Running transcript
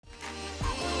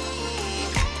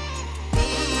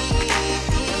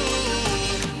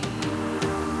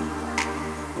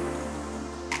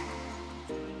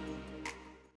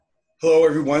Hello,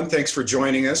 everyone. Thanks for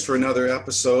joining us for another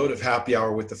episode of Happy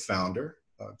Hour with the Founder.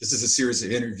 This is a series of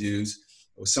interviews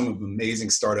with some of the amazing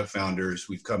startup founders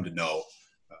we've come to know,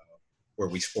 where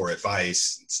we explore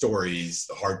advice, stories,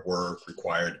 the hard work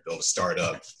required to build a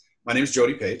startup. My name is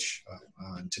Jody Page.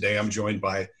 And today I'm joined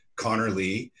by Conor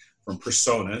Lee from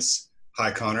Personas.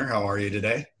 Hi, Conor. How are you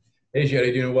today? Hey,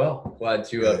 Jody. Doing well. Glad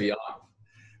to be on.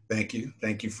 Thank you.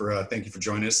 Thank you for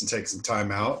joining us and taking some time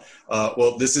out.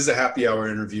 Well, this is a happy hour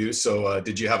interview. So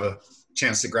did you have a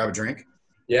chance to grab a drink?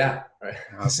 Yeah.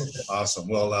 Awesome.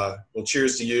 Well,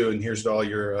 cheers to you, and here's to all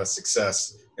your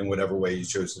success in whatever way you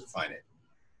chose to define it.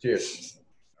 Cheers.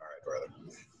 All right, brother.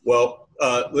 Well,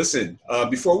 listen,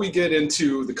 before we get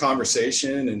into the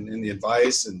conversation and the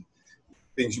advice and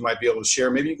things you might be able to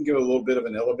share, maybe you can give a little bit of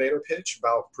an elevator pitch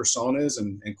about Personas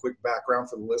and quick background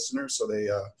for the listeners so they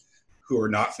who are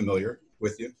not familiar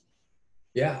with you.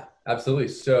 Yeah, absolutely.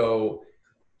 So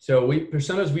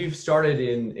Personas, we've started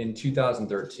in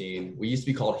 2013. We used to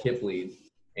be called Hip Lead,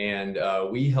 and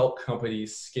we help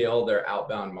companies scale their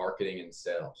outbound marketing and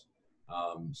sales.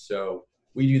 So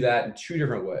we do that in two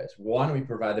different ways. One, we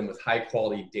provide them with high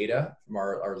quality data from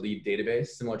our lead database,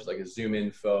 similar to like a Zoom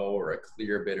Info or a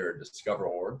Clearbit or a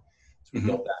DiscoverOrg. So we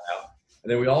built that out. And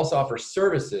then we also offer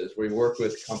services where we work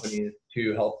with companies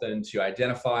to help them to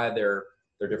identify their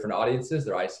different audiences,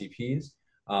 their ICPs,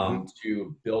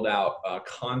 to build out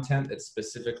content that's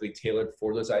specifically tailored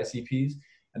for those ICPs,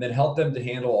 and then help them to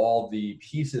handle all the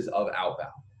pieces of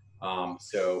outbound.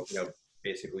 So,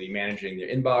 basically managing their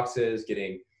inboxes,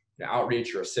 getting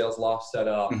outreach or a sales loft set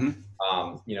up,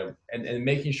 and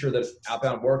making sure that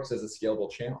outbound works as a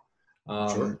scalable channel.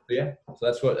 Sure.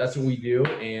 So that's what we do,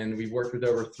 and we've worked with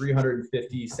over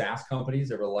 350 SaaS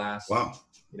companies over the last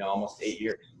almost 8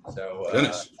 years. So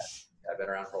Goodness. I've been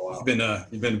around for a while.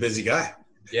 You've been a busy guy.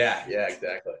 Yeah,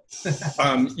 exactly.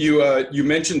 You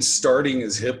mentioned starting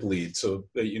as Hip Lead, so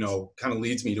kind of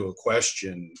leads me to a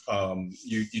question.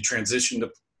 You transitioned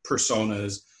to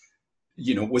Personas.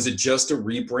 Was it just a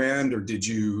rebrand, or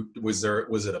was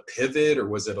it a pivot, or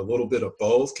was it a little bit of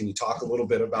both? Can you talk a little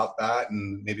bit about that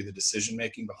and maybe the decision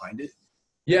making behind it?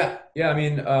 Yeah. I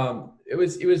mean, it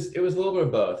was a little bit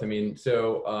of both. I mean,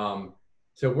 so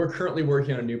we're currently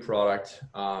working on a new product.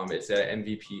 It's at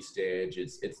MVP stage.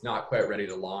 It's not quite ready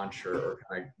to launch or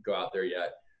kind of go out there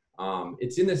yet.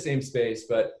 It's in the same space,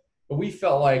 but we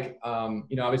felt like,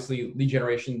 obviously lead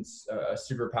generation's a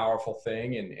super powerful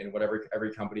thing and whatever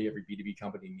every company, every B2B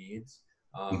company needs.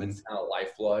 It's kind of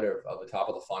lifeblood of the top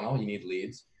of the funnel. You need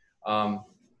leads.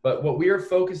 But what we were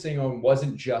focusing on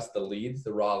wasn't just the leads,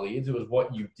 the raw leads. It was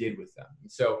what you did with them.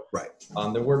 And so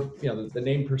the word, the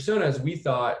name Personas, we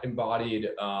thought embodied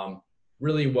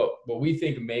really what we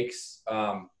think makes,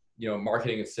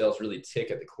 marketing and sales really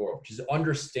tick at the core, which is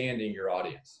understanding your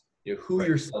audience, who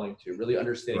you're selling to, really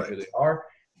understanding who they are,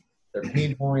 their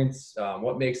pain points,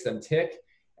 what makes them tick.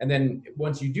 And then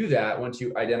once you do that, once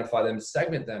you identify them,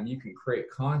 segment them, you can create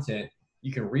content,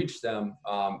 you can reach them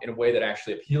in a way that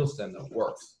actually appeals to them, that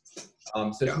works.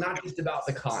 So it's not just about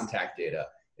the contact data.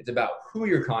 It's about who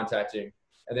you're contacting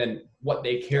and then what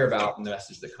they care about and the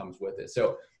message that comes with it.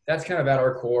 So that's kind of at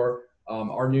our core.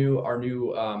 Our new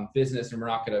business, and we're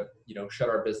not going to shut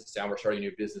our business down. We're starting a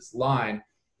new business line.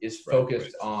 Is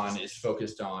focused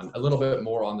on a little bit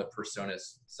more on the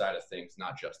personas side of things,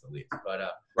 not just the leads. But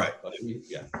Right.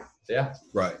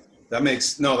 That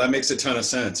makes a ton of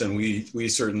sense. And we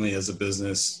certainly as a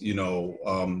business,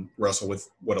 wrestle with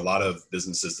what a lot of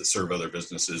businesses that serve other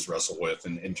businesses wrestle with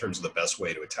in terms of the best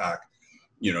way to attack,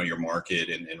 your market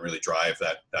and really drive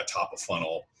that top of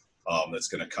funnel that's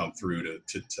going to come through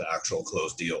to actual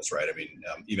closed deals, right? I mean,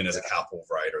 even as a capital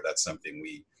provider, that's something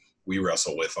we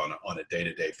wrestle with on a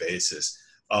day-to-day basis.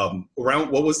 Around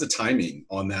what was the timing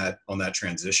on that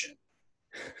transition?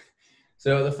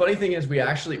 So the funny thing is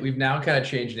we've now kind of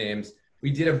changed names.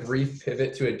 We did a brief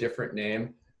pivot to a different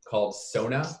name called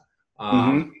Sona.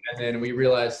 And then we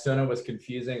realized Sona was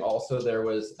confusing. Also, there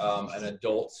was an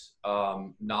adult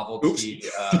novelty.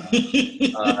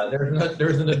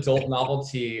 There's an adult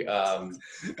novelty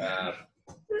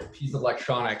piece of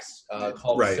electronics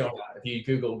called Sona. If you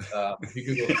Google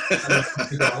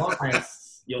online,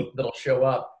 that'll show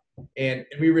up. And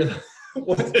we realized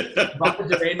bought the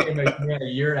domain name a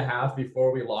year and a half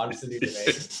before we launched the new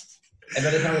domain. And by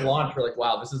the time we launched, we're like,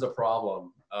 wow, this is a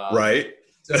problem.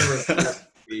 So we're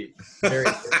very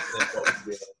what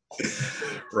we do.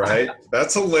 Right.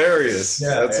 That's hilarious.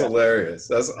 Hilarious.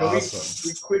 That's awesome.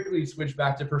 We quickly switched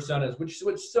back to Personas, which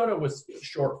Sona was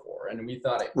short for. And we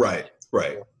thought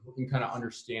we can kind of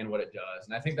understand what it does.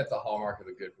 And I think that's a hallmark of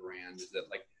a good brand, is that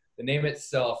like the name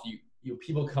itself,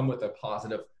 people come with a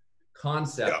positive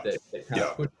concept Yeah. that kind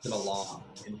of pushed them along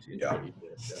into what you do.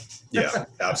 So. Yeah,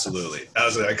 absolutely.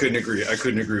 I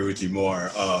couldn't agree with you more.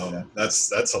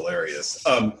 That's hilarious.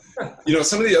 Some of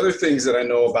the other things that I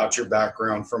know about your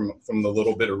background from the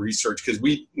little bit of research, because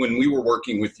when we were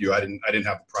working with you, I didn't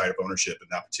have the pride of ownership in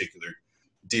that particular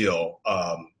deal.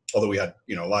 Although we had,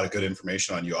 a lot of good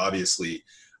information on you, obviously.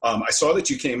 I saw that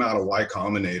you came out of Y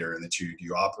Combinator and that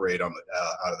you operate on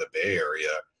out of the Bay Area.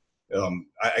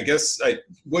 I guess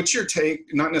what's your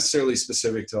take, not necessarily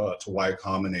specific to Y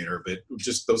Combinator, but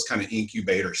just those kind of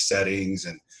incubator settings,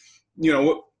 and,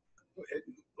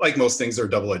 like most things, they're a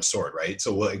double-edged sword, right?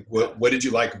 So what did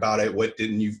you like about it? What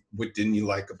didn't you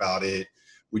like about it?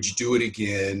 Would you do it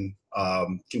again?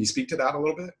 Can you speak to that a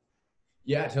little bit?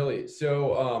 Yeah, totally.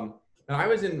 So, I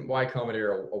was in Y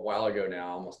Combinator a while ago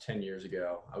now, almost 10 years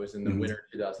ago. I was in the winter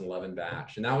 2011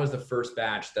 batch. And that was the first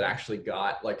batch that actually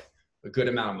got like a good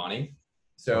amount of money.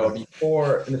 So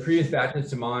before, in the previous batches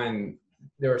to mine,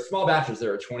 there were small batches.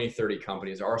 There were 20, 30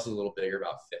 companies. Ours was a little bigger,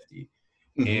 about 50.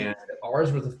 And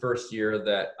ours was the first year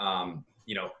that,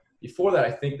 before that,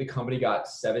 I think the company got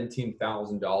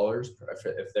 $17,000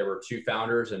 if there were 2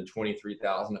 founders and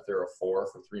 $23,000 if there were 4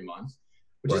 for 3 months.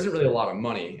 Which isn't really a lot of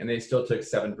money, and they still took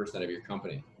 7% of your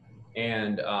company.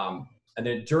 And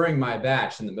then during my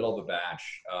batch, in the middle of the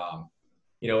batch,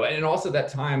 and also at that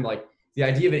time, like the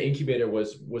idea of an incubator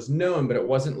was known, but it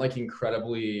wasn't like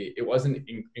incredibly new.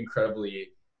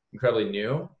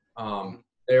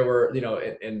 There were,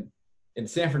 in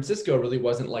San Francisco, really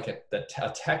wasn't like a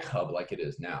tech hub like it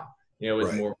is now. It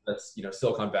was more,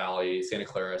 Silicon Valley, Santa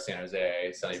Clara, San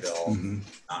Jose, Sunnyvale,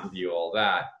 Mountain View, all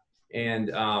that,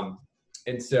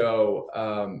 so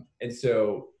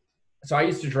I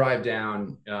used to drive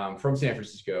down from San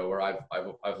Francisco, where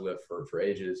I've lived for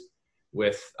ages,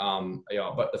 with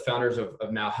but the founders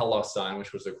of now HelloSun,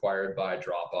 which was acquired by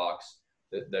Dropbox,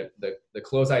 the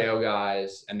Close.io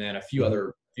guys, and then a few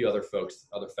other folks,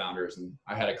 other founders. And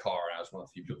I had a car, and I was one of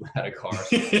the few people that had a car.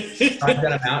 So I drive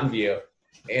down a Mountain View,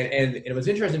 and it was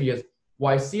interesting because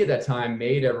YC at that time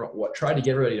tried to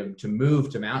get everybody to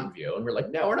move to Mountain View, and we're like,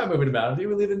 no, we're not moving to Mountain View.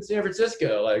 We live in San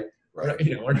Francisco. Like, right.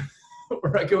 We're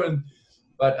not going.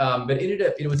 But it ended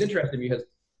up. It was interesting because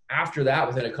after that,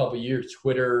 within a couple of years,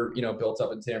 Twitter, built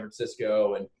up in San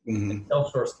Francisco, and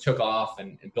Salesforce took off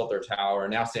and built their tower,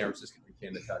 and now San Francisco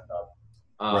became the tech hub.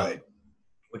 Right.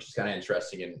 Which is kind of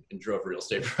interesting and drove real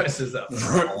estate prices up.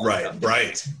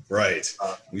 Right.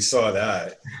 We saw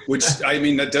that, which,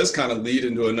 that does kind of lead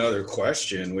into another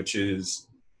question, which is,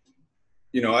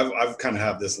 I've kind of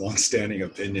have this longstanding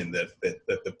opinion that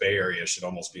the Bay Area should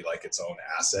almost be like its own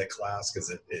asset class, because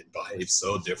it behaves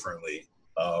so differently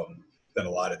than a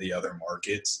lot of the other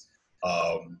markets.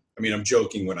 I'm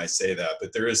joking when I say that,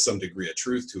 but there is some degree of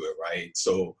truth to it, right?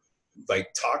 So,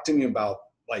 talk to me about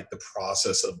the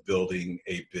process of building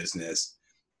a business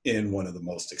in one of the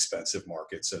most expensive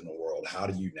markets in the world. How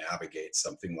do you navigate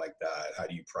something like that? How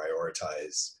do you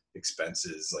prioritize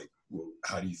expenses?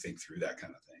 How do you think through that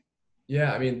kind of thing?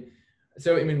 Yeah,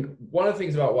 one of the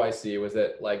things about YC was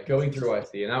that going through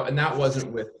YC, and that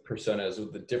wasn't with Personas,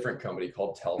 with a different company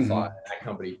called Telfi. That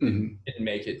company didn't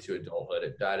make it to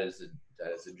adulthood. That is a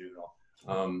juvenile.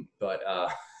 But I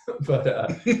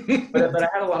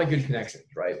had a lot of good connections,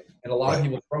 right? And a lot of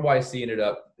people from YC ended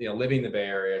up, living in the Bay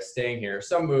Area, staying here.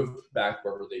 Some moved back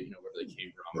wherever they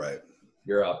came from. Right.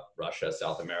 Europe, Russia,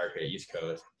 South America, East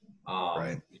Coast,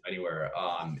 anywhere.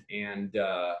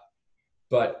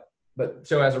 But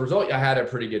so as a result, I had a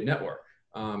pretty good network.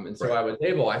 And so I was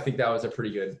able, I think that was a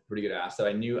pretty good asset.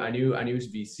 I knew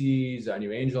VCs, I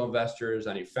knew angel investors,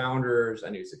 I knew founders, I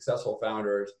knew successful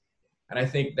founders. And I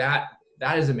think that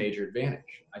is a major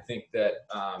advantage. I think that,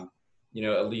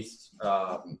 at least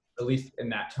in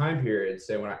that time period,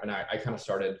 say when I kind of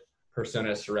started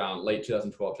Personas around late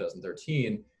 2012,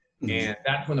 2013, and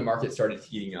that's when the market started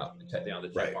heating up, the tech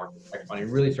market, tech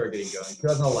funding really started getting going.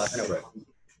 2011,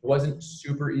 it wasn't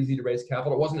super easy to raise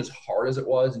capital. It wasn't as hard as it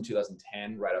was in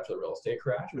 2010, right after the real estate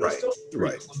crash. But it was still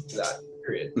pretty close to that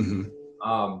period. And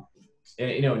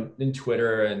then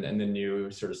Twitter and the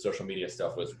new sort of social media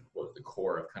stuff was the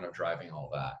core of kind of driving all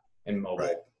that. And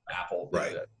mobile, Apple,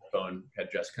 the phone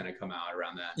had just kind of come out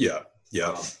around that. Yeah.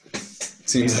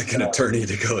 Seems like an attorney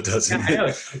to go, doesn't it? I know,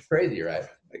 it's crazy, right?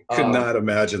 I could not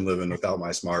imagine living without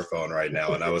my smartphone right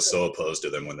now, and I was so opposed to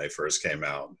them when they first came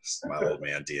out. It's my old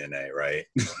man DNA, right?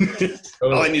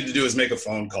 All I need to do is make a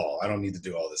phone call. I don't need to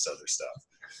do all this other stuff.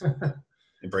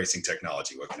 Embracing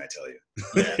technology, what can I tell you?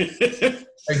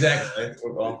 Exactly.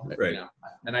 Well,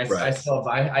 and I still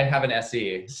have an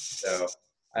SE, so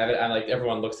I'm like,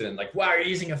 everyone looks at it and like, wow, you're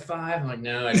using a 5? I'm like,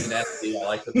 no, it's an SE. I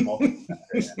like the multi.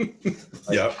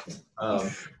 Yeah.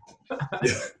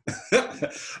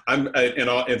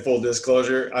 In full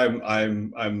disclosure,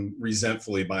 I'm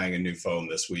resentfully buying a new phone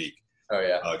this week. Oh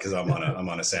yeah. Because I'm on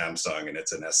a Samsung and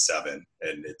it's an S7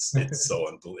 and it's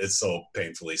so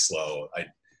painfului slow. It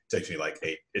takes me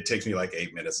like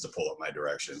 8 minutes to pull up my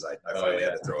directions. I finally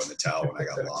had to throw in the towel when I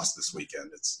got lost this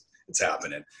weekend. It's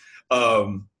happening.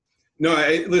 No,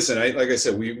 listen. Like I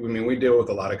said, we deal with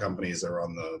a lot of companies that are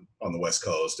on the West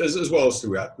Coast as well as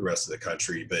throughout the rest of the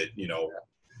country. But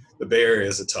the Bay Area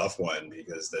is a tough one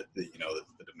because the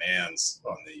demands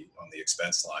on the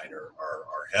expense line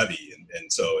are heavy,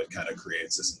 and so it kind of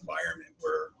creates this environment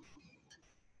where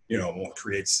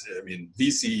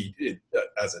VC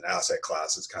as an asset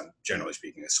class is kind of, generally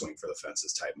speaking, a swing for the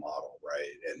fences type model,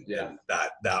 right? And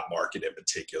that market in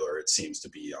particular, it seems to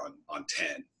be on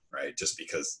 10, right? Just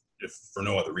because, if for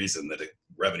no other reason, that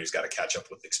revenue's got to catch up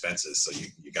with expenses, so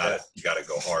you got to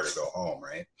go hard or go home,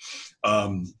 right?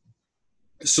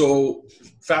 So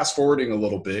fast forwarding a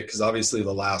little bit, because obviously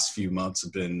the last few months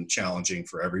have been challenging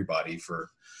for everybody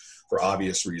for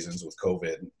obvious reasons with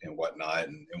COVID and whatnot.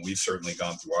 And we've certainly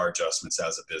gone through our adjustments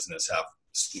as a business,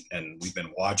 and we've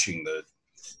been watching the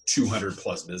 200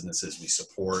 plus businesses we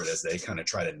support as they kind of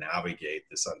try to navigate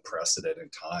this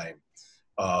unprecedented time.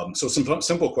 So some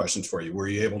simple questions for you. Were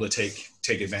you able to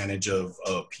take advantage of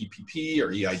PPP or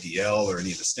EIDL or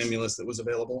any of the stimulus that was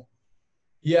available?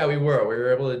 Yeah, we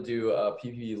were able to do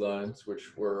PPP loans,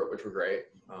 which were great.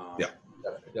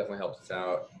 Definitely helped us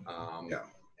out.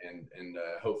 And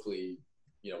hopefully,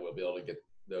 we'll be able to get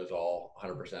those all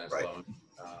 100% loan.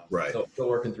 Right. So still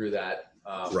working through that.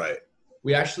 Right.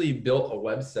 We actually built a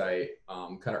website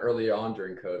kind of early on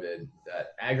during COVID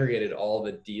that aggregated all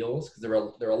the deals, because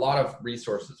there are a lot of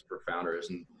resources for founders,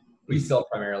 and we sell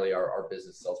primarily, our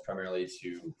business sells primarily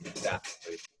to staff.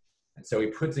 And so we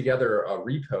put together a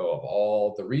repo of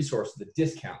all the resources, the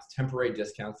discounts, temporary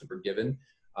discounts that were given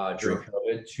during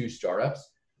COVID to startups.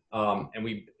 And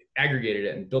we aggregated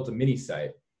it and built a mini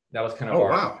site. That was kind of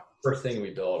our first thing we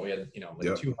built. We had,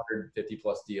 250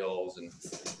 plus deals, and,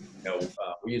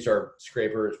 we used our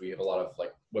scrapers. We have a lot of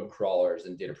like web crawlers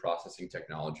and data processing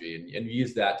technology, and we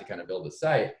used that to kind of build the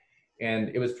site. And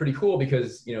it was pretty cool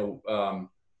because, we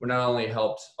not only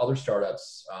helped other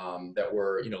startups that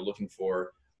were, looking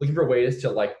for ways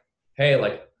to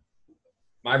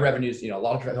my revenues, a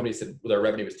lot of companies said their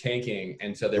revenue was tanking.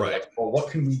 And so they were like, well,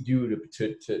 what can we do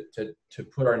to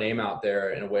put our name out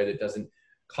there in a way that doesn't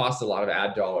cost a lot of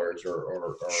ad dollars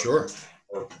or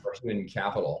human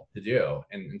capital to do.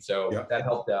 And so that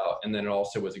helped out. And then it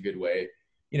also was a good way,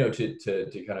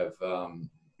 to kind of,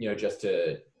 just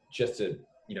to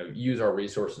use our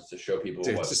resources to show people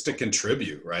just to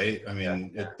contribute, right? I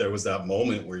mean, there was that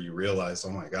moment where you realize, oh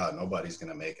my God, nobody's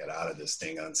going to make it out of this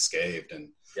thing unscathed. And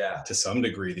to some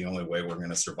degree, the only way we're going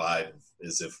to survive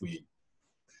is if we,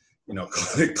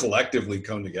 collectively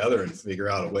come together and figure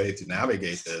out a way to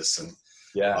navigate this. And,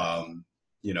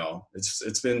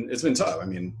 it's been tough. I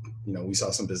mean, we saw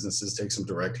some businesses take some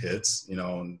direct hits,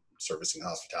 in servicing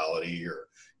hospitality or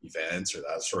events or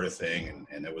that sort of thing.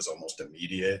 And it was almost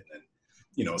immediate. And,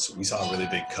 so we saw a really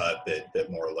big cut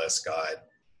that more or less got,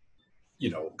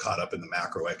 caught up in the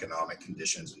macroeconomic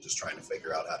conditions and just trying to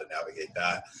figure out how to navigate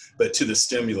that. But to the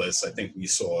stimulus, I think we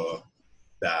saw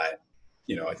that,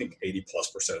 I think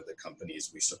 80+% of the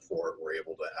companies we support were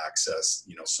able to access,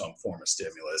 some form of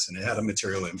stimulus, and it had a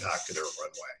material impact to their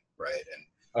runway, right?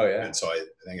 And so I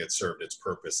think it served its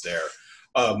purpose there.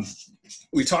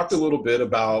 We talked a little bit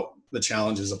about the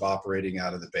challenges of operating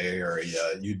out of the Bay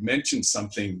Area. You'd mentioned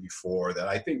something before that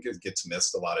I think it gets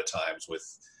missed a lot of times with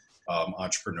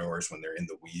entrepreneurs when they're in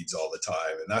the weeds all the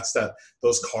time, and that's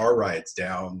those car rides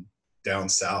down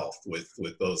south with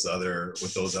those other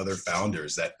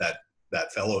founders,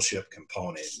 that fellowship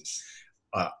component.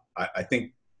 I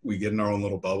think we get in our own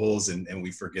little bubbles and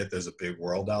we forget there's a big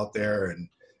world out there. And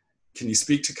can you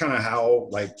speak to kind of how,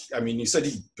 you said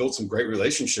you built some great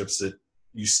relationships that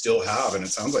you still have, and it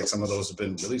sounds like some of those have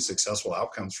been really successful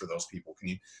outcomes for those people. Can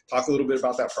you talk a little bit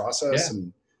about that process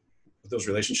and what those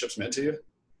relationships meant to you?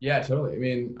 Yeah, totally. I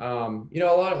mean, a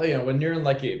lot of, when you're in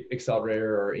like an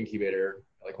accelerator or incubator,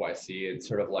 like YC, it's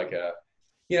sort of like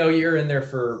you're in there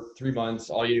for 3 months.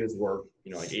 All you do is work,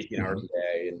 like 18 hours a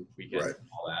day and weekends and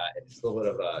all that. It's a little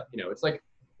bit of a, it's like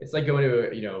going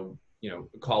to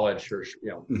a college or, a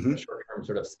short-term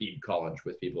sort of speed college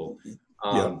with people.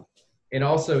 And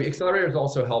also accelerators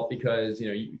also help because,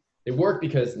 they work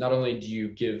because not only do you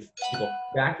give people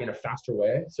back in a faster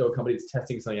way. So a company that's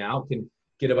testing something out can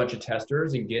get a bunch of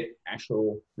testers and get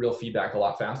actual real feedback a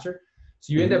lot faster.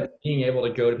 So you end up being able to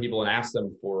go to people and ask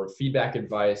them for feedback,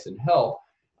 advice, and help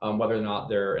whether or not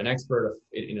they're an expert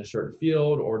in a certain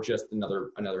field or just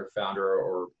another founder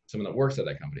or someone that works at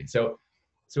that company. So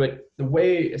the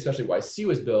way, especially YC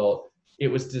was built, it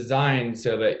was designed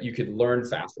so that you could learn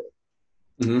faster.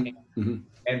 Mm-hmm. Mm-hmm.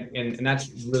 And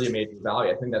that's really amazing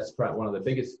value. I think that's probably one of the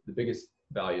biggest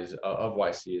values of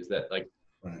YC is that like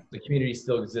the community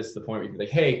still exists to the point where you can be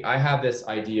like, hey, I have this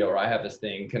idea or I have this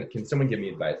thing. Can someone give me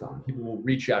advice on it? People will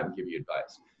reach out and give you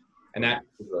advice. And that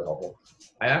is really helpful.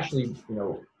 I actually,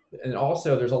 and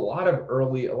also there's a lot of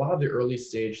the early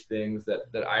stage things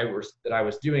that I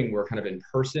was doing were kind of in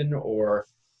person or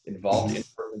involved in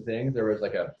person things. There was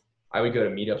I would go to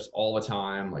meetups all the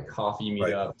time, like coffee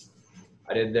meetups.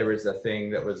 There was a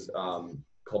thing that was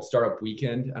called Startup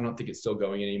Weekend. I don't think it's still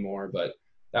going anymore, but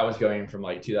that was going from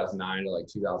like 2009 to like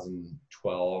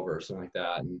 2012 or something like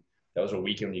that. And that was a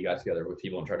weekend when you got together with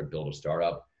people and tried to build a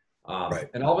startup.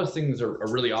 And all those things are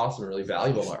really awesome, really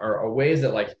valuable, are ways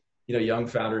that like, young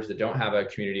founders that don't have a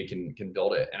community can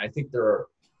build it. And I think there are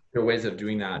ways of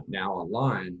doing that now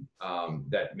online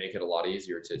that make it a lot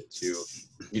easier to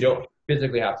you don't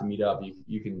physically have to meet up.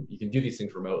 You can do these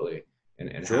things remotely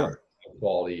and have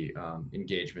quality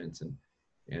engagements and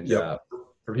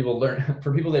for people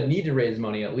that need to raise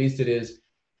money, at least it is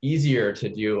easier to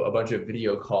do a bunch of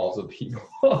video calls with people.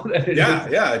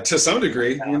 To some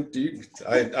degree.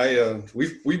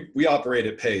 We operate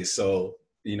at pace, so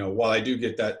while I do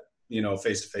get that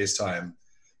face-to-face time,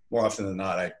 more often than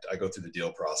not I go through the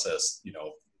deal process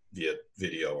via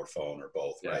video or phone or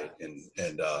both, right?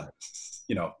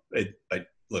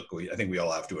 I think we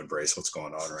all have to embrace what's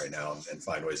going on right now and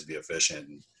find ways to be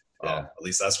efficient. At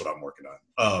least that's what I'm working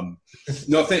on.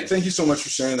 Thank you so much for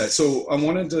sharing that. So I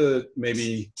wanted to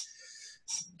maybe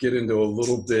get into a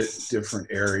little bit different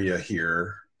area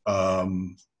here.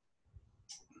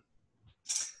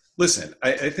 Listen,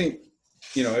 I think,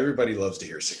 everybody loves to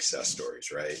hear success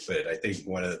stories, right? But I think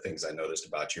one of the things I noticed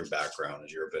about your background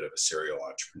is you're a bit of a serial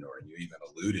entrepreneur, and you even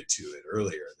alluded to it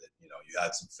earlier that, you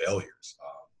had some failures.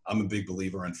 I'm a big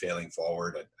believer in failing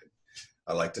forward.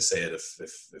 I like to say it,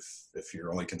 if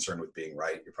you're only concerned with being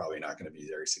right, you're probably not going to be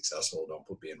very successful. Don't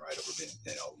put being right over being,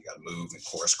 you got to move and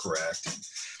course correct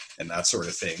and that sort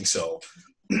of thing. So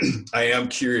I am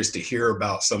curious to hear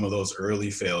about some of those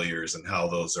early failures and how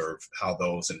those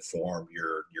inform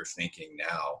your thinking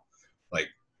now. Like,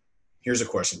 here's a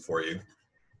question for you.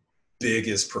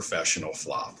 Biggest professional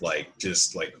flop,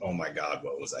 just oh my God,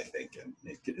 what was I thinking?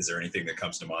 Is there anything that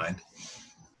comes to mind?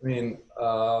 I mean,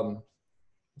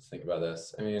 let's think about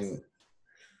this. I mean,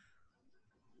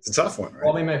 it's a tough one, right?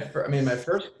 Well, my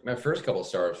first couple of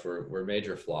startups were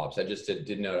major flops. I just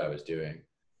didn't know what I was doing.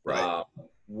 Right.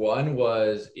 One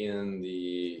was in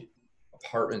the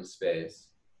apartment space,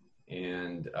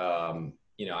 and I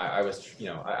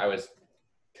was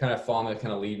kind of following the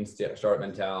kind of lead and startup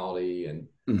mentality, and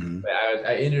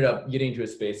I ended up getting to a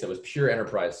space that was pure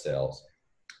enterprise sales,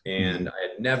 and I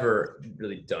had never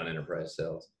really done enterprise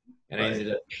sales. And I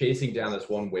ended up chasing down this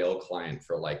one whale client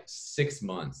for like 6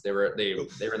 months. They were in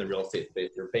the real estate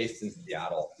space. They're based in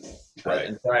Seattle. Right.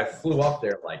 And so I flew up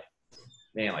there like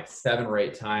 7 or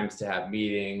 8 times to have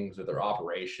meetings with their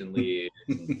operation lead.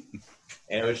 And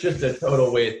it was just a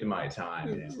total waste of my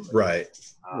time. Right.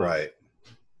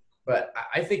 But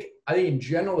I think in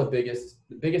general, the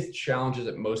biggest challenges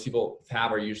that most people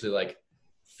have are usually like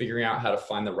figuring out how to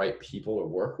find the right people to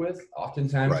work with.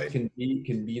 Oftentimes can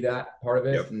be that part of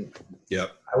it.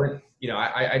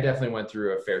 I definitely went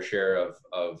through a fair share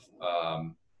of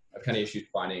kind of issues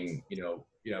finding,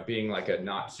 being like a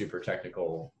not super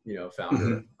technical,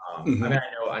 founder. I mean,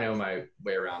 I know my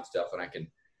way around stuff, and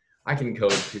I can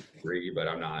code to a degree, but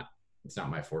it's not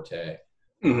my forte.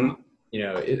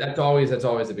 That's always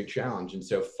a big challenge. And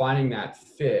so finding that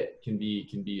fit can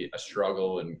be a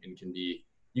struggle, and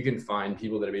you can find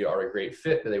people that are a great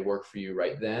fit, but they work for you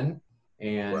right then.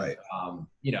 And,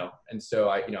 and so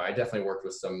I definitely worked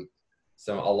with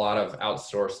a lot of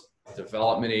outsourced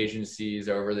development agencies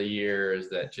over the years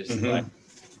that just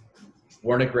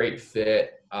weren't a great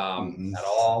fit at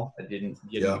all. I didn't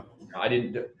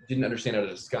understand how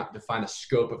to define the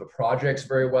scope of the projects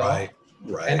very well.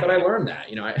 Right. But I learned that,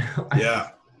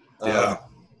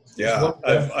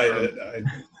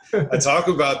 I talk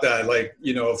about that. Like,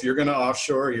 if you're going to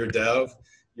offshore your dev,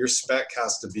 your spec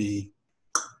has to be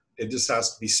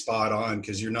spot on,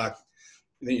 because you're not,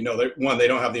 they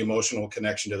don't have the emotional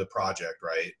connection to the project,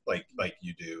 right? Like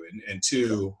you do. And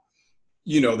two,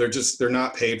 they're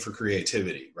not paid for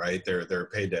creativity, right? They're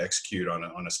paid to execute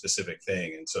on a specific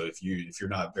thing. And so if you're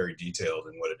not very detailed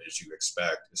in what it is you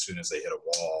expect, as soon as they hit a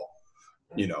wall,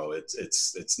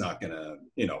 it's not gonna,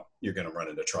 you're gonna run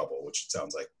into trouble, which it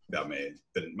sounds like that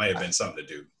might have been something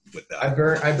to do with that. I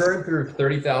burned through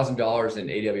 $30,000 in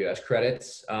AWS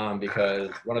credits because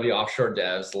one of the offshore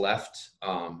devs left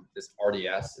this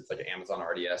RDS. It's like an Amazon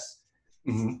RDS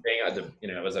thing.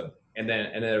 It was and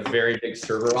then a very big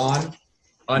server on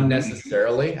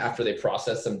unnecessarily after they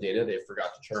processed some data. They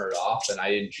forgot to turn it off, and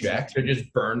I didn't check. So it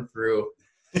just burned through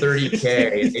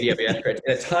 $30K in AWS credits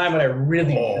at a time when I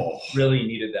really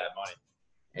needed that money.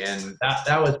 And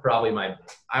that was probably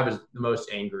I was the most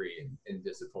angry and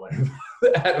disappointed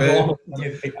at all.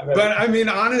 But I mean,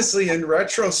 honestly, in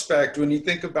retrospect, when you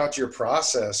think about your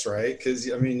process, right?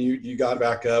 Because I mean, you got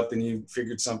back up and you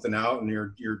figured something out, and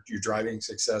you're driving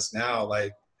success now.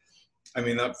 Like, I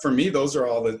mean, for me, those are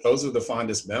the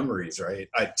fondest memories, right?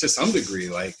 To some degree,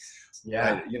 like,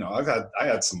 yeah, I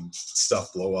had some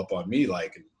stuff blow up on me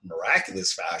like in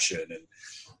miraculous fashion, and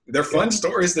they're fun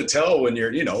stories to tell when you're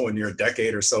a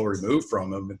decade or so removed from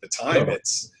them. At the time,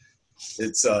 it's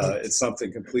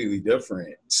something completely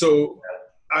different. So,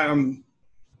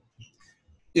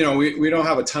 we don't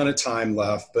have a ton of time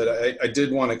left, but I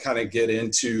did want to kind of get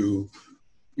into,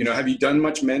 have you done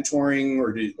much mentoring,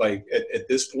 or do you, like at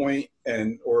this point,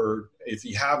 or if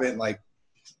you haven't, like,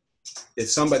 if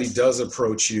somebody does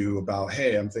approach you about,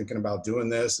 hey, I'm thinking about doing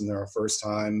this, and they're a first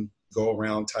time go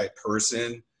around type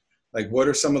person, like, what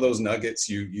are some of those nuggets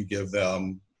you give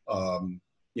them,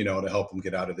 to help them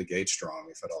get out of the gate strong,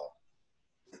 if at all?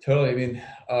 Totally. I mean,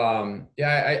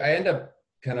 I end up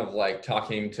kind of like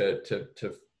talking to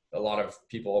a lot of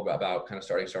people about kind of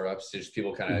starting startups. Just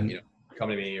people kind of, come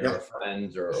to me, or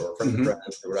friends or friends of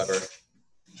friends or whatever.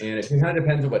 And it kind of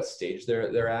depends on what stage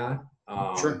they're at.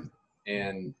 Sure.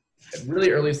 And really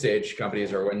early stage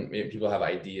companies are when people have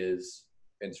ideas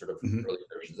and sort of early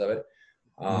versions of it.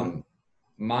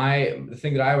 The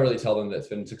thing that I really tell them that's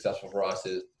been successful for us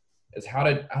is how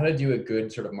to do a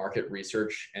good sort of market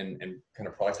research and kind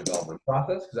of product development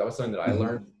process, because that was something that I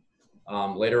learned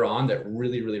later on that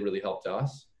really helped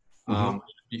us.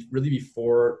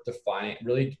 Before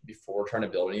trying to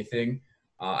build anything,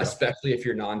 especially if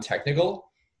you're non-technical,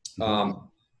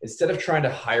 instead of trying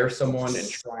to hire someone and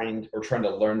trying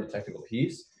to learn the technical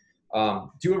piece,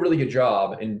 do a really good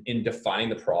job in defining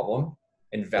the problem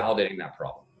and validating that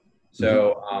problem.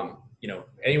 So,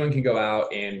 anyone can go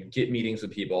out and get meetings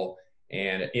with people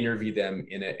and interview them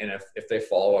in it. And if they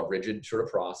follow a rigid sort of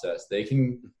process, they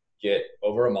can get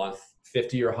over a month,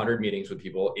 50 or 100 meetings with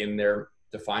people in their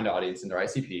defined audience in their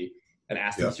ICP and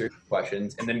ask them serious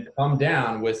questions, and then come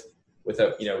down with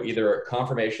a, either a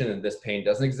confirmation that this pain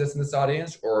doesn't exist in this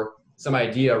audience, or some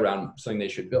idea around something they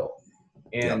should build.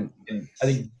 And I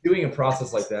think doing a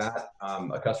process like that,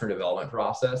 a customer development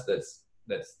process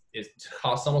it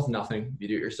costs almost nothing if you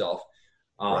do it yourself.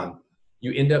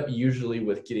 You end up usually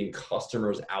with getting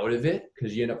customers out of it,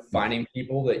 because you end up finding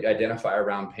people that you identify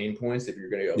around pain points if you're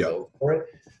going to go build for it.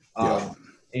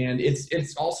 And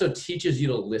it's also teaches you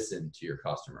to listen to your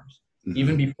customers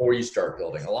even before you start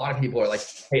building. A lot of people are like,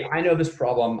 hey, I know this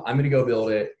problem, I'm going to go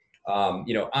build it. I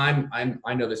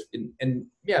know this, and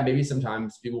maybe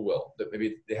sometimes people will, but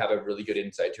maybe they have a really good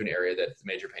insight to an area that's a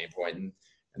major pain point, and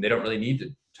they don't really need to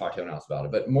talk to anyone else about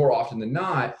it. But more often than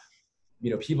not,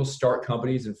 people start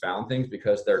companies and found things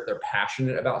because they're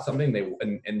passionate about something,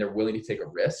 and they're willing to take a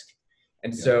risk.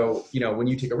 And so, when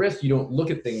you take a risk, you don't look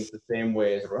at things the same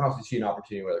way as everyone else. You see an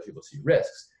opportunity where other people see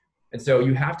risks. And so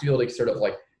you have to be able to sort of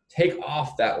like take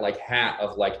off that like hat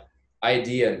of like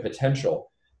idea and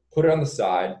potential, put it on the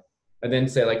side, and then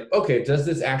say like, okay, does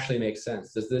this actually make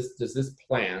sense? Does this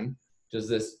plan, does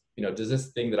this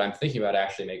thing that I'm thinking about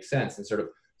actually make sense? And sort of,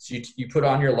 so you put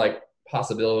on your like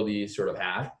possibility sort of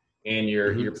hat and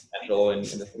your potential and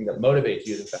the thing that motivates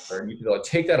you as a founder, and you can like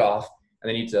take that off, and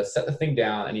then you need to set the thing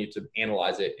down, and you need to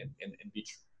analyze it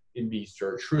and be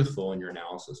sort of truthful in your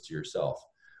analysis to yourself.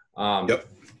 And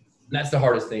that's the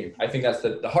hardest thing. I think that's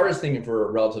the hardest thing for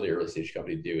a relatively early stage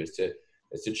company to do is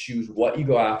to choose what you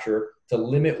go after, to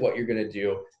limit what you're going to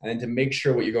do, and then to make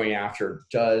sure what you're going after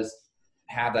does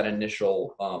have that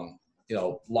initial,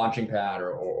 launching pad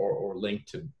or link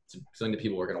to something that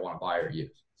people are going to want to buy or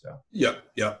use. So.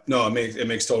 No, it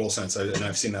makes total sense. And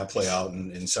I've seen that play out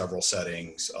in several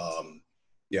settings.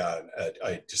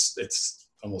 It's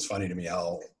almost funny to me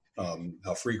how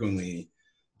frequently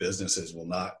businesses will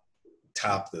not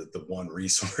tap the one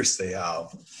resource they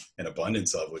have an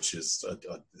abundance of, which is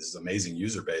this amazing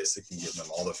user base that can give them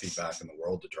all the feedback in the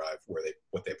world to drive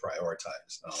what they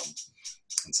prioritize.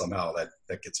 And somehow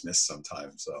that gets missed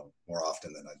sometimes, so more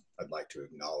often than I'd like to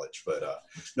acknowledge. But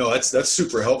no, that's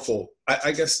super helpful.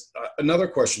 I guess another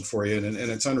question for you, and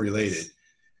it's unrelated.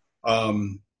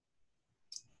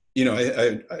 you know,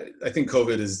 I think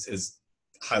COVID is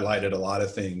highlighted a lot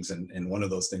of things, and one of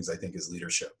those things I think is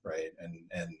leadership, right?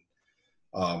 And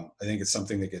I think it's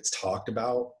something that gets talked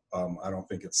about. I don't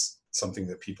think it's something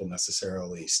that people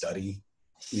necessarily study,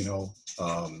 you know,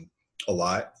 a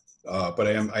lot. But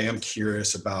I am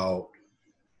curious about,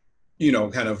 you know,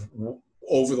 kind of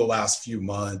over the last few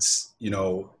months, you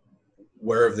know,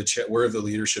 where have the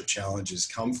leadership challenges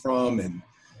come from, and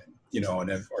you know,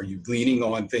 and are you leaning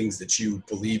on things that you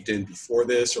believed in before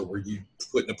this, or were you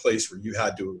put in a place where you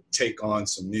had to take on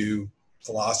some new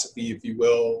philosophy, if you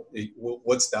will?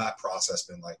 What's that process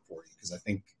been like for you? Because I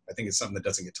think it's something that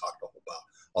doesn't get talked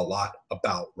a lot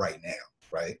about right now,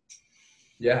 right?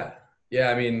 Yeah.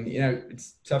 Yeah. I mean, you know,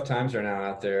 it's tough times right now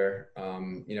out there.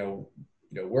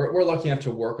 We're lucky enough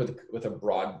to work with a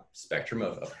broad spectrum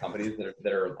of companies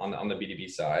that are on the B2B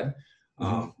side,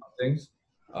 Mm-hmm. of things.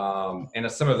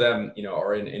 And some of them, you know,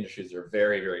 are in industries that are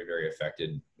very, very, very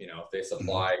affected. You know, if they Mm-hmm.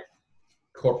 supply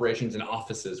corporations and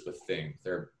offices with things,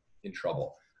 they're in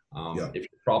trouble. Yeah. If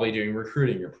you're probably doing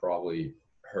recruiting, you're probably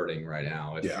hurting right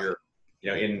now. If Yeah. you're,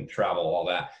 you know, in travel, all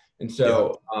that. And Yeah.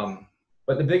 so,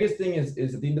 but the biggest thing is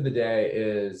at the end of the day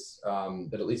is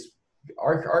that at least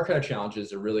our kind of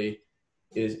challenges are really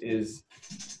is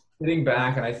sitting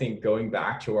back and I think going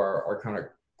back to our kind of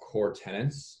core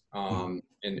tenets, Mm-hmm.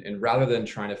 and rather than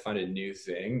trying to find a new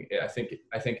thing, I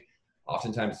think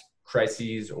oftentimes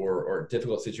crises or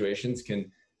difficult situations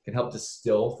can help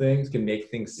distill things, can make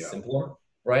things Yeah. simpler,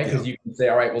 right? Yeah. Because you can say,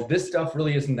 all right, well, this stuff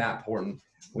really isn't that important.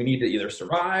 We need to either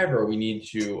survive or we need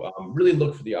to really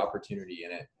look for the opportunity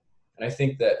in it. And I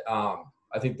think that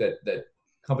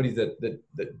companies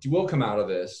that will come out of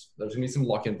this, there's gonna be some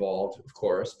luck involved, of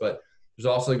course, but there's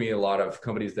also gonna be a lot of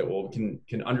companies that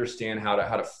can understand how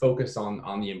to focus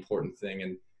on the important thing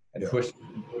and Yeah. push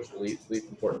the least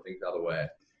important things out of the way.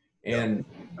 Yeah. And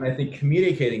I think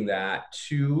communicating that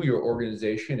to your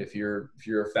organization, if you're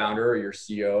a founder or you're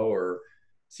CEO or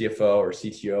CFO or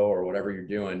CTO or whatever you're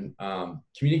doing,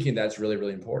 communicating that's really,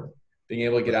 really important. Being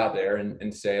able to get Right. out there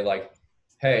and say like,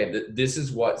 hey, this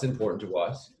is what's important to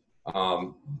us.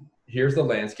 Um, Here's the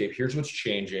landscape. Here's what's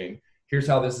changing. Here's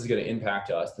how this is going to impact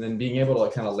us. And then being able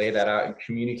to kind of lay that out and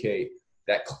communicate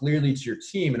that clearly to your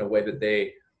team in a way that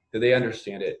they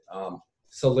understand it.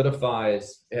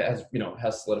 Solidifies has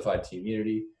solidified team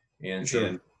unity Sure.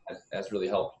 and has really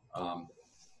helped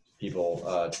people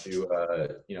to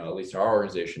at least our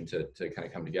organization to kind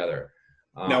of come together.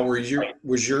 Now, Like,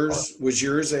 was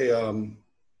yours a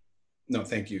no,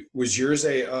 thank you. Was yours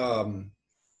a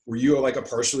were you like a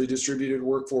partially distributed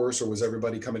workforce, or was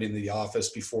everybody coming into the office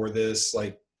before this?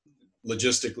 Like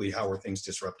logistically, how were things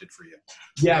disrupted for you?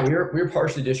 yeah, we were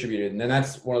partially distributed, and then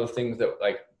that's one of the things that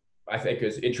like I think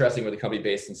is interesting with a company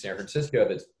based in San Francisco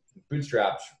that's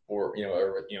bootstrapped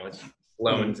it's Mm-hmm.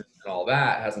 loans and all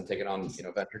that hasn't taken on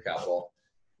venture capital.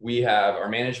 We have our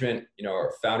management,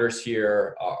 our founders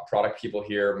here, product people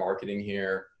here, marketing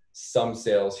here, some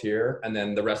sales here, and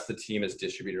then the rest of the team is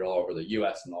distributed all over the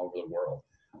U.S. and all over the world.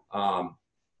 Um,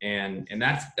 and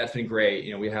that's been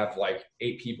great. We have like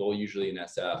 8 people usually in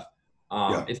SF.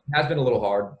 Yeah. It has been a little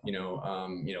hard, we're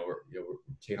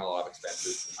taking a lot of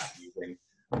expenses we're not using,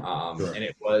 Sure. and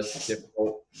it was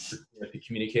difficult to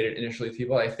communicate it initially with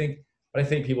people. But I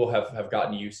think people have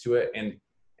gotten used to it, and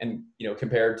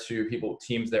compared to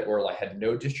teams that were like had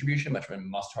no distribution,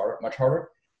 much harder.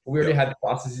 But we already Yeah. had the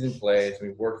processes in place. We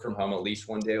worked from home at least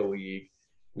 1 day a week.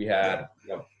 We Yeah.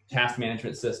 had task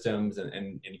management systems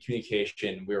and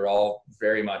communication. We were all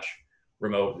very much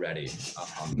remote ready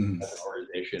Mm-hmm. as an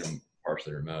organization,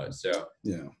 partially remote. So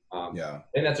Yeah. Yeah.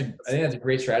 I think that's a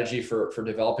great strategy for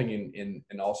developing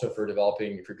and also for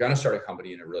developing if you're going to start a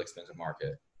company in a really expensive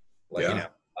market, like Yeah.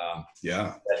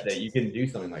 Yeah. that you can do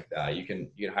something like that. You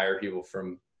can hire people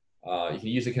from you can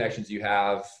use the connections you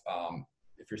have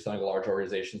if you're selling to large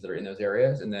organizations that are in those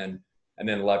areas, and then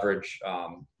leverage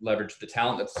the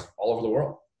talent that's all over the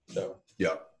world. So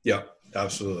Yeah. Yeah.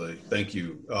 Absolutely. Thank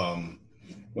you.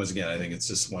 Once again, I think it's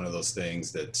just one of those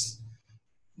things that's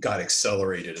got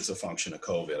accelerated as a function of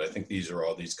COVID. I think these are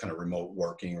all these kind of remote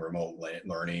working, remote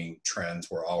learning trends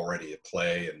were already at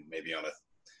play, and maybe on a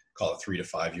call it 3 to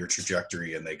 5 year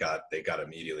trajectory, and they got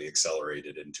immediately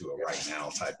accelerated into a right now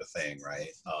type of thing, right?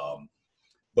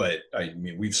 But I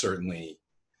mean, we've certainly,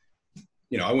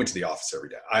 I went to the office every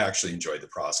day. I actually enjoyed the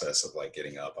process of like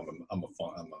getting up. I'm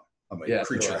a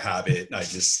creature of habit. And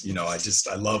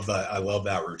I love that. I love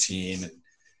that routine, and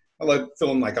I love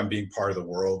feeling like I'm being part of the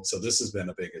world. So this has been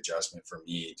a big adjustment for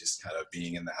me, just kind of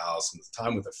being in the house, and the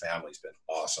time with the family has been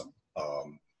awesome.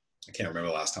 I can't remember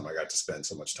the last time I got to spend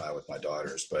so much time with my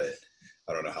daughters, but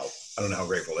I don't know how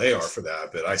grateful they are for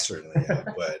that, but I certainly am.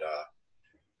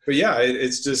 But yeah,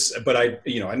 it's just, but I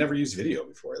never used video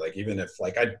before. Like, even if,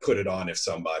 like, I'd put it on if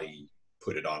somebody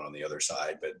put it on the other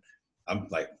side, but I'm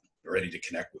like ready to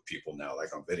connect with people now,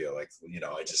 like on video, like,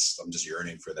 I'm just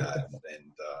yearning for that.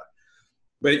 And,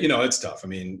 but it's tough. I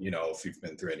mean, if you've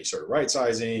been through any sort of right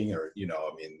sizing or,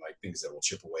 I mean, like things that will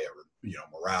chip away at,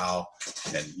 morale,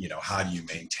 and, how do you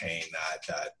maintain that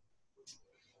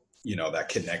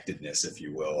connectedness, if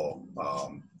you will,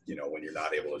 when you're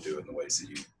not able to do it in the ways that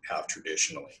you have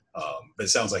traditionally. But it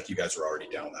sounds like you guys are already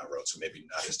down that road, so maybe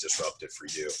not as disruptive for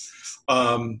you.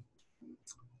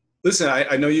 Listen,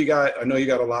 I know you got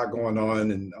a lot going on,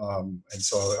 and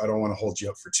so I don't want to hold you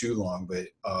up for too long, but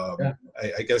yeah.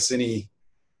 I guess any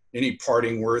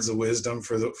parting words of wisdom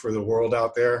for the world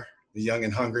out there, the young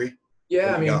and hungry?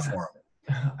 Yeah, I mean,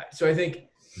 so I think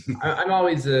I'm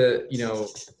always at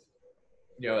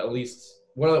least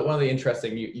one of the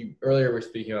interesting, you earlier were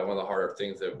speaking about one of the harder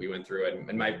things that we went through,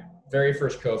 and my very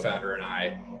first co-founder and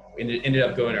I ended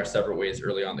up going our separate ways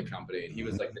early on in the company, and he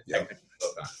was like the technical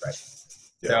co-founder, right?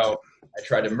 So I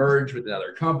tried to merge with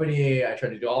another company. I tried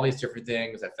to do all these different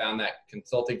things. I found that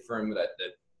consulting firm that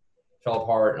fell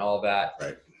apart and all of that.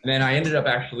 Right. And then I ended up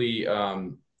actually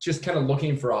just kind of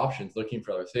looking for options, looking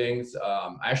for other things.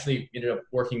 I actually ended up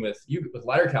working with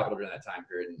Lighter Capital during that time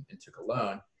period and took a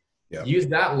loan. Yeah.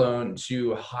 Used that loan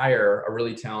to hire a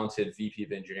really talented VP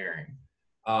of engineering.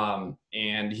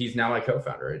 And he's now my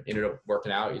co-founder. It ended up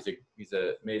working out. He's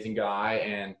an amazing guy.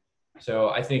 And so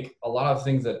I think a lot of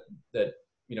things that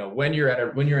when you're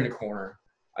in a corner,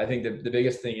 I think the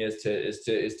biggest thing is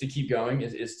to keep going,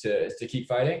 is to keep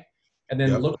fighting, and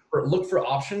then look for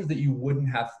options that you wouldn't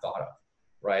have thought of,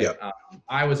 right?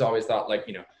 I was always thought, like,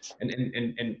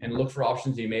 and look for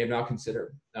options you may have not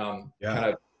considered. Kind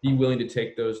of be willing to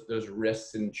take those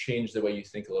risks and change the way you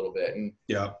think a little bit, and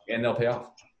they'll pay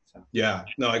off. So. Yeah,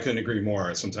 no, I couldn't agree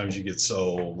more. Sometimes you get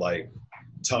so like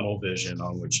tunnel vision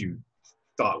on what you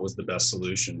thought was the best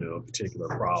solution to a particular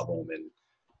problem, and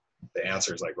the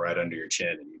answer is like right under your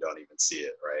chin and you don't even see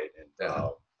it, right? And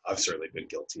I've certainly been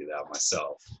guilty of that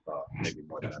myself, maybe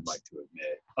more than I'd like to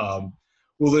admit.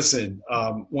 Well, listen,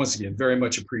 once again, very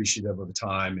much appreciative of the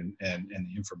time and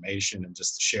the information and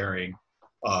just the sharing.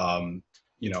 I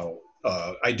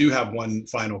do have one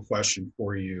final question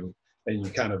for you, and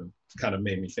you kind of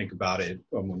made me think about it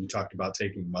when you talked about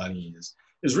taking money,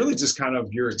 is really just kind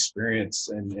of your experience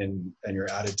and your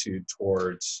attitude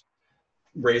towards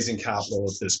raising capital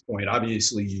at this point.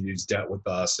 Obviously, you use debt with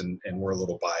us, and we're a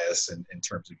little biased in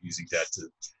terms of using debt to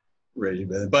raise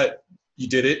it. But you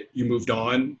did it. You moved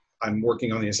on. I'm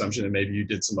working on the assumption that maybe you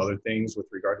did some other things with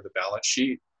regard to the balance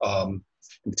sheet, and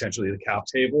potentially the cap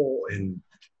table. And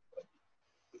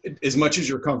as much as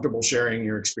you're comfortable sharing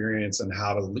your experience and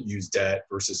how to use debt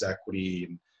versus equity,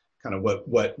 and kind of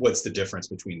what's the difference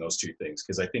between those two things?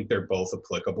 Because I think they're both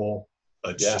applicable.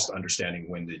 It's just understanding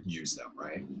when to use them,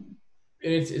 right?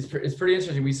 It's pretty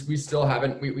interesting. We still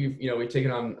haven't, we've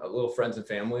taken on a little friends and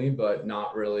family, but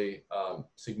not really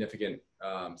significant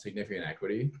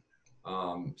equity.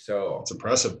 So it's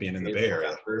impressive being in the Bay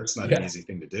Area. It's not an easy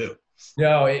thing to do.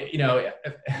 No,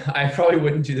 I probably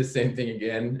wouldn't do the same thing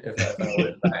again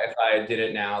if I did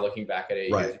it now, looking back at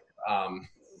it. Right.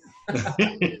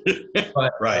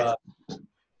 But, right.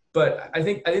 But I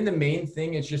think the main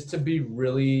thing is just to be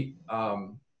really,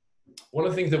 one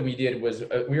of the things that we did was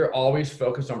we were always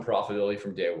focused on profitability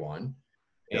from day one,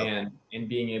 and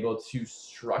being able to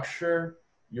structure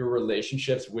your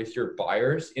relationships with your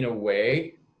buyers in a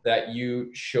way that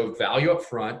you show value up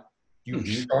front, you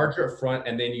charge up front,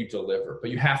 and then you deliver,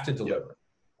 but you have to deliver.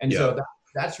 And so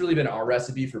that's really been our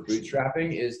recipe for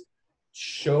bootstrapping, is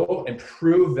show and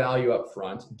prove value up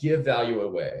front, give value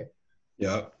away,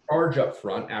 charge up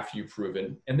front after you've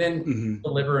proven, and then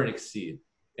deliver and exceed.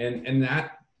 And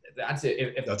that's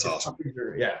it. That's awesome.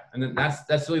 And then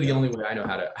that's really the only way I know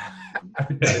how to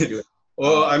do it.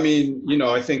 Well, I mean,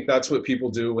 I think that's what people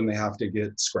do when they have to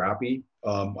get scrappy,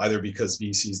 either because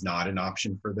VC is not an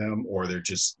option for them, or they're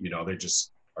just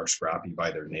are scrappy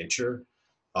by their nature.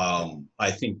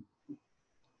 I think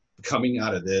coming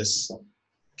out of this,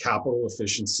 capital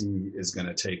efficiency is going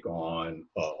to take on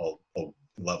a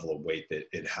level of weight that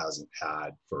it hasn't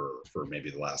had for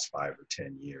maybe the last 5 or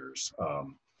 10 years.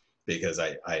 Because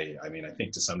I mean, I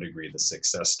think to some degree the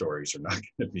success stories are not going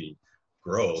to be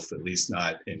growth, at least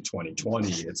not in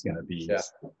 2020. It's going to be,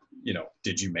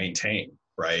 did you maintain,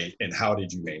 right? And how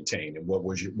did you maintain? And what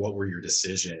were your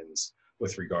decisions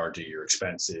with regard to your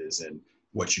expenses and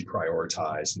what you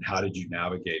prioritized? And how did you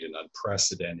navigate an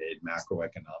unprecedented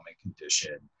macroeconomic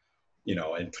condition,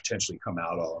 and potentially come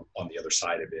out on the other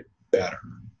side of it better.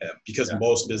 Because Yeah.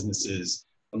 most businesses,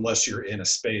 unless you're in a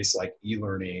space like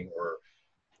e-learning or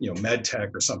med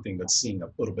tech or something that's seeing a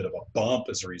little bit of a bump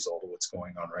as a result of what's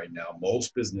going on right now,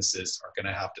 most businesses are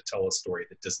going to have to tell a story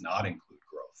that does not include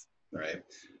growth, right?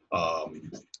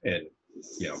 And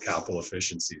capital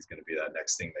efficiency is going to be that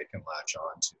next thing they can latch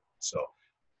on to. So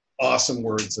awesome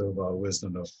words of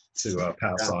wisdom to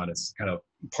pass on as kind of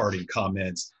parting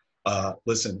comments.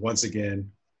 Listen, once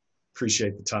again,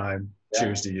 appreciate the time. Yeah.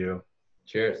 Cheers to you.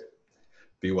 Cheers.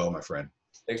 Be well, my friend.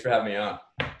 Thanks for having me on.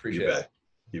 Appreciate it.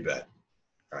 You bet.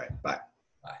 All right. Bye.